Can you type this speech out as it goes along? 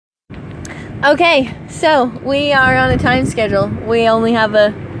Okay, so we are on a time schedule. We only have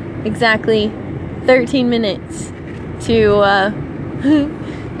exactly 13 minutes to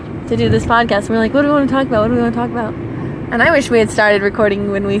to do this podcast. We're like, what do we want to talk about? What do we want to talk about? And I wish we had started recording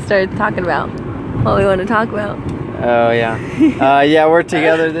when we started talking about what we want to talk about. Oh, yeah. Yeah, we're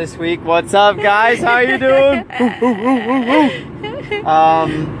together this week. What's up, guys? How you doing?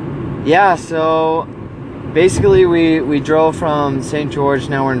 Yeah, so basically we drove from St. George.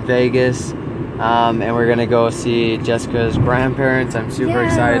 Now we're in Vegas. And we're going to go see Jessica's grandparents. I'm super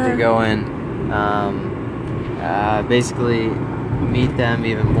excited to go and basically meet them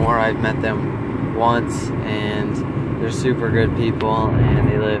even more. I've met them once, and they're super good people, and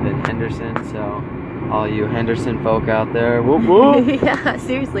they live in Henderson, so all you Henderson folk out there, whoop whoop. Yeah,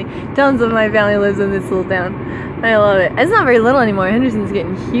 seriously. Tons of my family lives in this little town. I love it. It's not very little anymore. Henderson's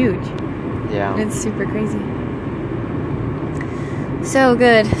getting huge. Yeah. It's super crazy. So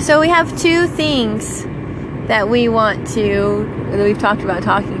good. So we have two things that we've talked about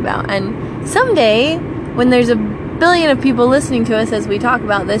talking about. And someday, when there's a billion of people listening to us as we talk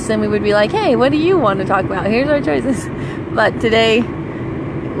about this, then we would be like, hey, what do you want to talk about? Here's our choices. But today,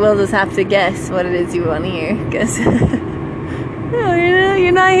 we'll just have to guess what it is you want to hear. Because you're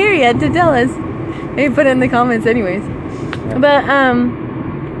not here yet to tell us. Maybe put it in the comments anyways. But,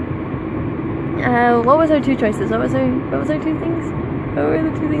 what was our two choices? What was our two things? What were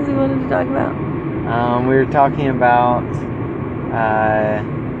the two things we wanted to talk about? We were talking about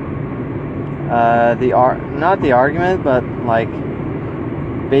not the argument, but like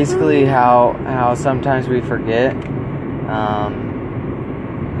basically how sometimes we forget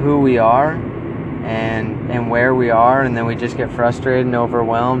who we are and where we are, and then we just get frustrated and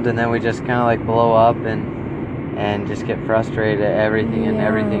overwhelmed, and then we just kind of like blow up and just get frustrated at everything, and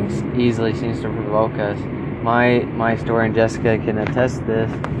everything easily seems to provoke us. My story, and Jessica can attest to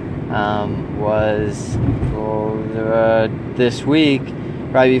this, was this week,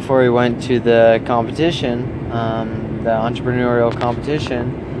 right before we went to the competition, the entrepreneurial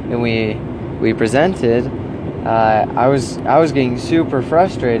competition, and we presented. I was getting super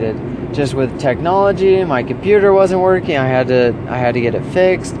frustrated just with technology. My computer wasn't working. I had to get it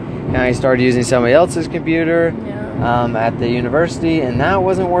fixed, and I started using somebody else's computer at the university, and that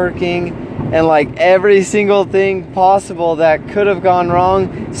wasn't working. And like every single thing possible that could have gone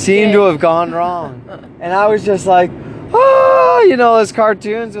wrong seemed to have gone wrong. And I was just like, oh, you know those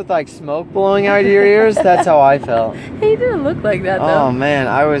cartoons with like smoke blowing out of your ears? That's how I felt. He didn't look like that though. Oh man,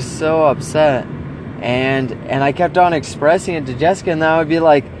 I was so upset. And I kept on expressing it to Jessica, and I would be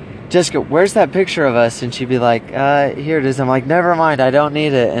like, Jessica, where's that picture of us? And she'd be like, here it is. I'm like, never mind, I don't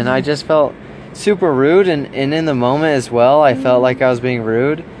need it. And I just felt super rude, and in the moment as well, I felt like I was being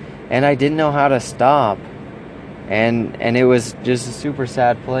rude. And I didn't know how to stop, and it was just a super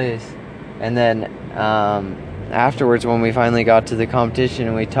sad place. And then afterwards, when we finally got to the competition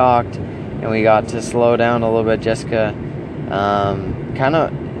and we talked, and we got to slow down a little bit, Jessica, kind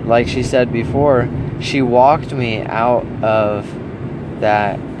of like she said before, she walked me out of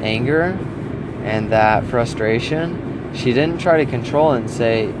that anger and that frustration. She didn't try to control it and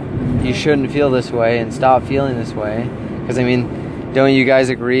say, you shouldn't feel this way and stop feeling this way. Because I mean, don't you guys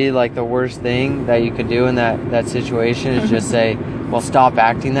agree, like, the worst thing that you could do in that situation is just say, well, stop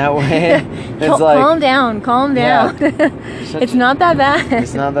acting that way? It's like, calm down. Yeah. It's not that bad.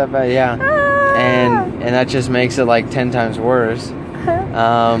 It's not that bad, yeah. And that just makes it like 10 times worse.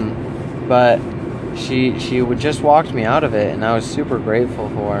 But she would just walked me out of it, and I was super grateful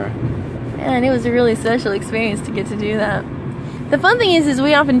for her. And it was a really special experience to get to do that. The fun thing is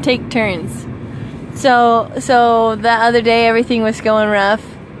we often take turns. So that other day everything was going rough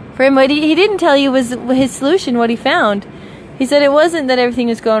for him, but he didn't tell you was his solution, what he found. He said it wasn't that everything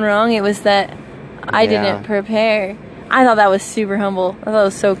was going wrong, it was that I didn't prepare. I thought that was super humble. I thought it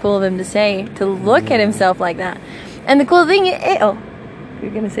was so cool of him to say, to look at himself like that. And the cool thing is,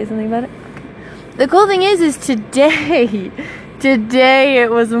 you're going to say something about it? The cool thing is today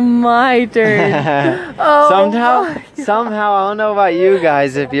it was my turn. Somehow, I don't know about you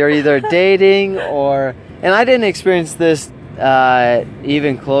guys, if you're either dating or, and I didn't experience this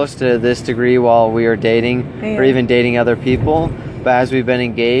even close to this degree while we were dating, or even dating other people, but as we've been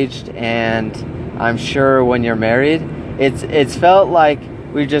engaged, and I'm sure when you're married, it's felt like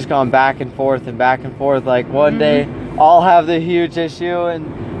we've just gone back and forth. Like one day I'll have the huge issue and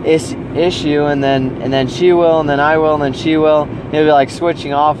then she will, and then I will, and then she will. It'll be like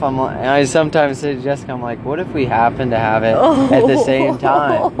switching off. And I sometimes say to Jessica, I'm like, what if we happen to have it at the same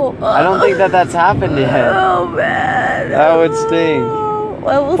time? I don't think that's happened yet. Oh man, that would sting.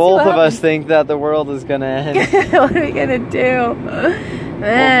 Well, we'll Both of us think that the world is gonna end. What are we gonna do?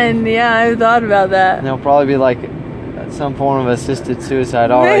 Man, yeah, I've thought about that. And there'll probably be like some form of assisted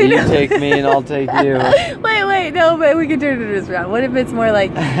suicide. All right, you take me and I'll take you. Wait, no, but we can turn this around. What if it's more like,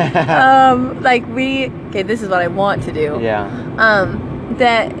 okay, this is what I want to do. Yeah.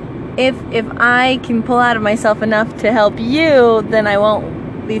 That if I can pull out of myself enough to help you, then I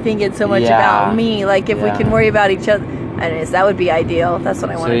won't be thinking so much about me. Like if we can worry about each other. Anyways, that would be ideal. That's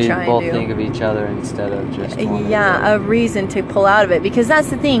what I want to try and do. So you both think of each other instead of just one. Yeah, a reason to pull out of it. Because that's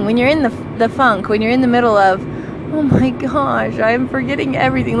the thing. When you're in the funk, when you're in the middle of, oh my gosh, I'm forgetting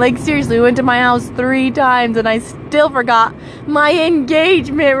everything. Like seriously, we went to my house 3 times and I still forgot my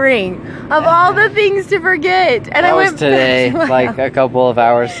engagement ring. Of all the things to forget. And that was today, like a couple of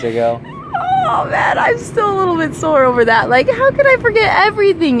hours ago. Oh man, I'm still a little bit sore over that. Like, how could I forget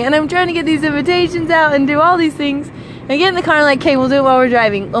everything? And I'm trying to get these invitations out and do all these things. I get in the car and like, okay, we'll do it while we're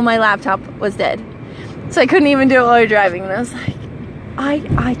driving. Well, my laptop was dead. So I couldn't even do it while we were driving. And I was like,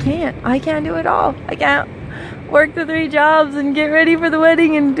 I can't do it all. I can't work the 3 jobs and get ready for the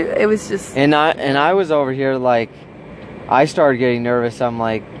wedding and do it. Was just... And I was over here like, I started getting nervous. I'm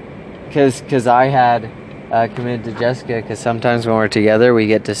like, cause I had committed to Jessica, because sometimes when we're together we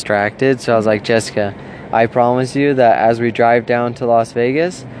get distracted. So I was like, Jessica, I promise you that as we drive down to Las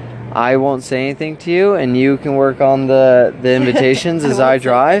Vegas, I won't say anything to you, and you can work on the invitations as I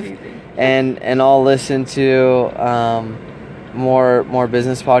drive, and I'll listen to more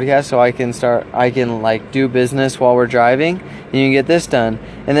business podcasts, so I can like do business while we're driving, and you can get this done.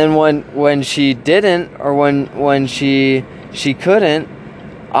 And then when she didn't, or when she couldn't,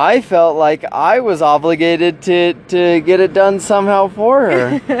 I felt like I was obligated to get it done somehow for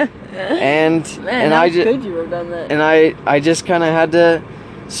her. and Man, how could you have done that? And I just kind of had to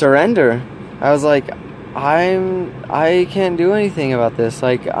surrender. I was like, I can't do anything about this.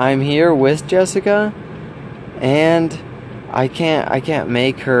 Like, I'm here with Jessica, and I can't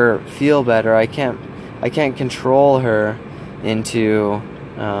make her feel better. I can't control her into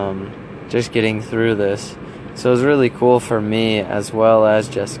just getting through this. So it was really cool for me as well as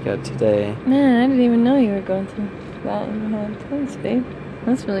Jessica today. Man, I didn't even know you were going through that in your head. Thanks, babe.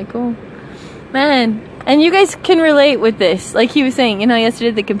 That's really cool. Man, and you guys can relate with this. Like he was saying,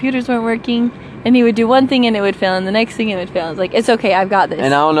 yesterday the computers weren't working, and he would do one thing and it would fail, and the next thing it would fail. It's like, it's okay, I've got this.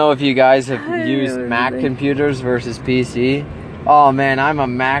 And I don't know if you guys have used Mac computers versus PC. Oh man, I'm a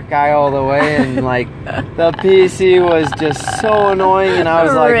Mac guy all the way, and like the PC was just so annoying, and I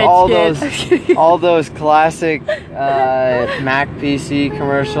was like, all those classic Mac PC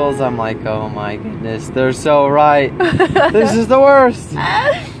commercials. I'm like, oh my goodness, they're so right. This is the worst.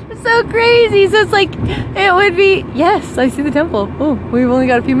 So crazy. So it's like, it would be, yes, I see the temple. Oh, we've only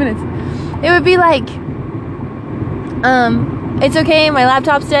got a few minutes. It would be like, it's okay, my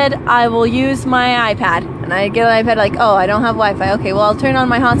laptop's dead, I will use my iPad. And I get an iPad like, oh, I don't have Wi-Fi. Okay, well, I'll turn on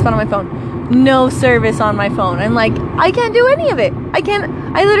my hotspot on my phone. No service on my phone. I'm like, I can't do any of it.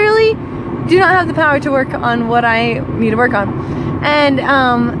 I literally do not have the power to work on what I need to work on.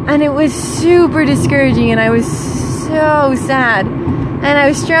 And it was super discouraging, and I was so sad. And I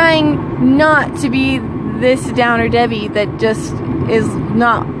was trying not to be this downer Debbie that just is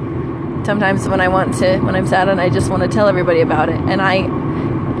not. Sometimes when I'm sad and I just want to tell everybody about it. And I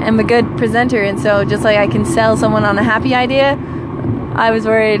am a good presenter, and so just like I can sell someone on a happy idea, I was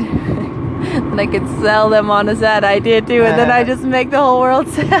worried that I could sell them on a sad idea too, and then I just make the whole world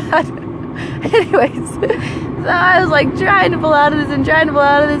sad. Anyways, so I was like trying to pull out of this, and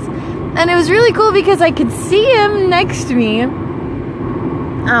it was really cool because I could see him next to me.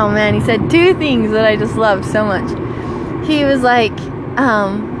 Oh man, he said 2 things that I just loved so much. He was like, 4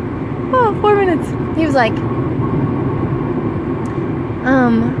 minutes. He was like,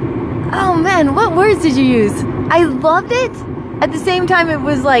 oh man, what words did you use? I loved it. At the same time, it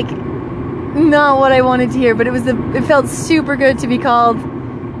was like not what I wanted to hear, but it felt super good to be called, I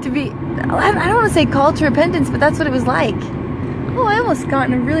don't want to say called to repentance, but that's what it was like. Oh, I almost got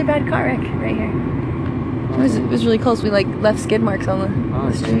in a really bad car wreck right here. It was really close. We like left skid marks on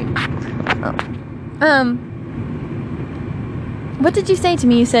the street. What did you say to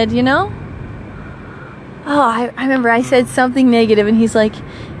me? You said, I remember I said something negative, and he's like,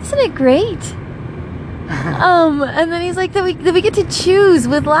 isn't it great? And then he's like, that we get to choose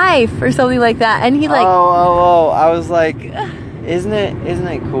with life or something like that. And he like, I was like, isn't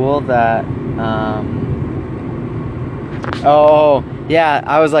it cool that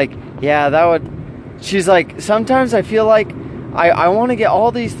I was like, yeah, that would. She's like, sometimes I feel like I want to get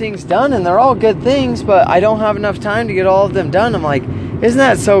all these things done, and they're all good things, but I don't have enough time to get all of them done. I'm like, isn't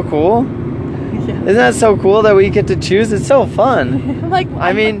that so cool? Yeah. Isn't that so cool that we get to choose? It's so fun. Like,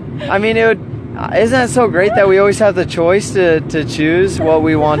 I mean, it would. isn't that so great that we always have the choice to choose what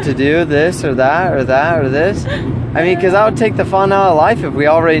we want to do, this or that or that or this? I mean, because that would take the fun out of life if we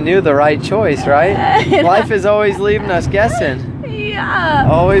already knew the right choice, right? Life is always leaving us guessing. Yeah.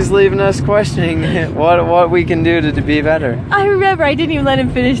 Always leaving us questioning what we can do to be better. I remember I didn't even let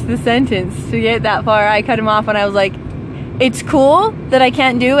him finish the sentence to get that far. I cut him off and I was like, it's cool that I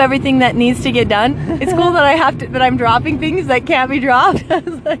can't do everything that needs to get done. It's cool that that I'm dropping things that can't be dropped. I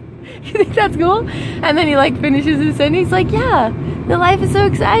was like, you think that's cool? And then he like finishes his sentence. He's like, yeah, the life is so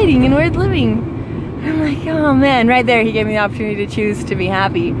exciting and worth living. And I'm like, oh man, right there he gave me the opportunity to choose to be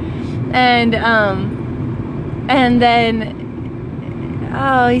happy. And then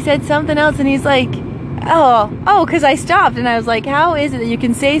he said something else and he's like, because I stopped and I was like, how is it that you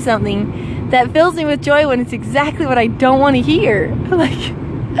can say something that fills me with joy when it's exactly what I don't want to hear? Like,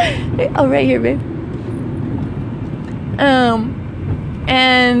 oh, right here, babe.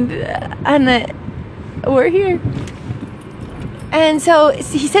 And we're here. And so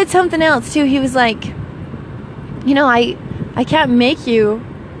he said something else too. He was like, you know, I can't make you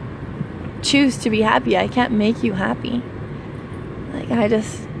choose to be happy. I can't make you happy. Like, I don't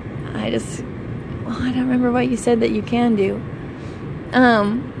remember what you said that you can do.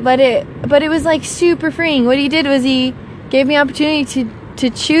 But it was like super freeing. What he did was he gave me opportunity to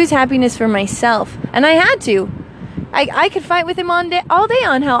choose happiness for myself. And I had to. I could fight with him all day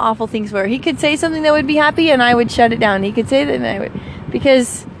on how awful things were. He could say something that would be happy and I would shut it down. He could say that and I would,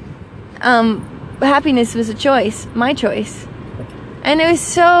 because happiness was a choice, my choice. And it was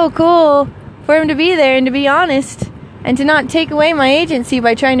so cool for him to be there and to be honest and to not take away my agency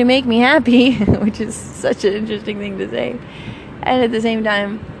by trying to make me happy, which is such an interesting thing to say. And at the same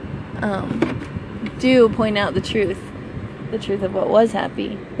time, do point out the truth of what was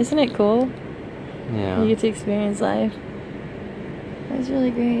happy. Isn't it cool? Yeah. You get to experience life. That was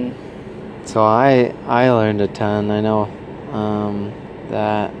really great. So I learned a ton. I know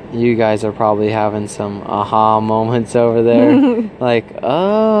that you guys are probably having some aha moments over there. Like,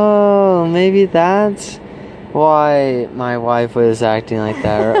 oh, maybe that's why my wife was acting like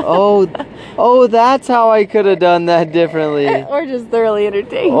that. Or, oh, that's how I could have done that differently. Or just thoroughly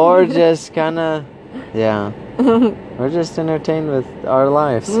entertained. Or just kind of, yeah. We're just entertained with our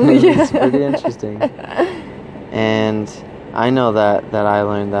lives. It's pretty interesting. And I know that I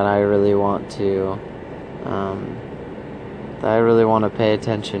learned that I really want to pay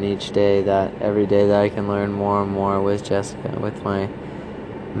attention each day, that every day that I can learn more and more with Jessica, with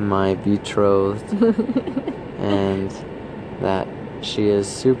my betrothed. And that she is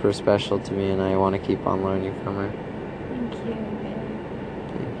super special to me and I want to keep on learning from her. Thank you.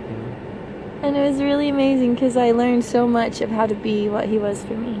 And it was really amazing because I learned so much of how to be what he was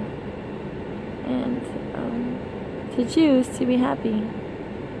for me. And to choose to be happy.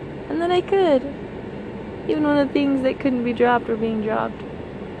 And that I could. Even when the things that couldn't be dropped were being dropped.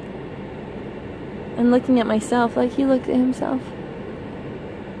 And looking at myself like he looked at himself.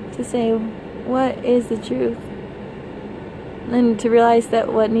 To say, what is the truth? And to realize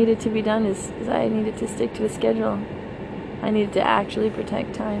that what needed to be done is I needed to stick to a schedule. I needed to actually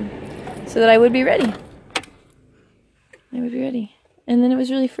protect time. So that I would be ready. And then it was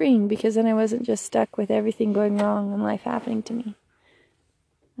really freeing because then I wasn't just stuck with everything going wrong and life happening to me.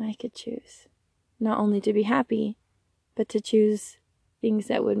 I could choose not only to be happy, but to choose things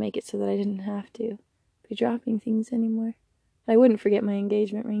that would make it so that I didn't have to be dropping things anymore. I wouldn't forget my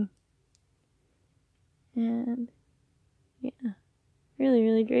engagement ring. And yeah, really,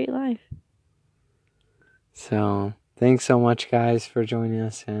 really great life. So, thanks so much, guys, for joining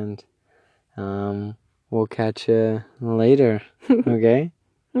us, and we'll catch you later. Okay?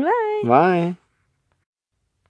 Bye. Bye.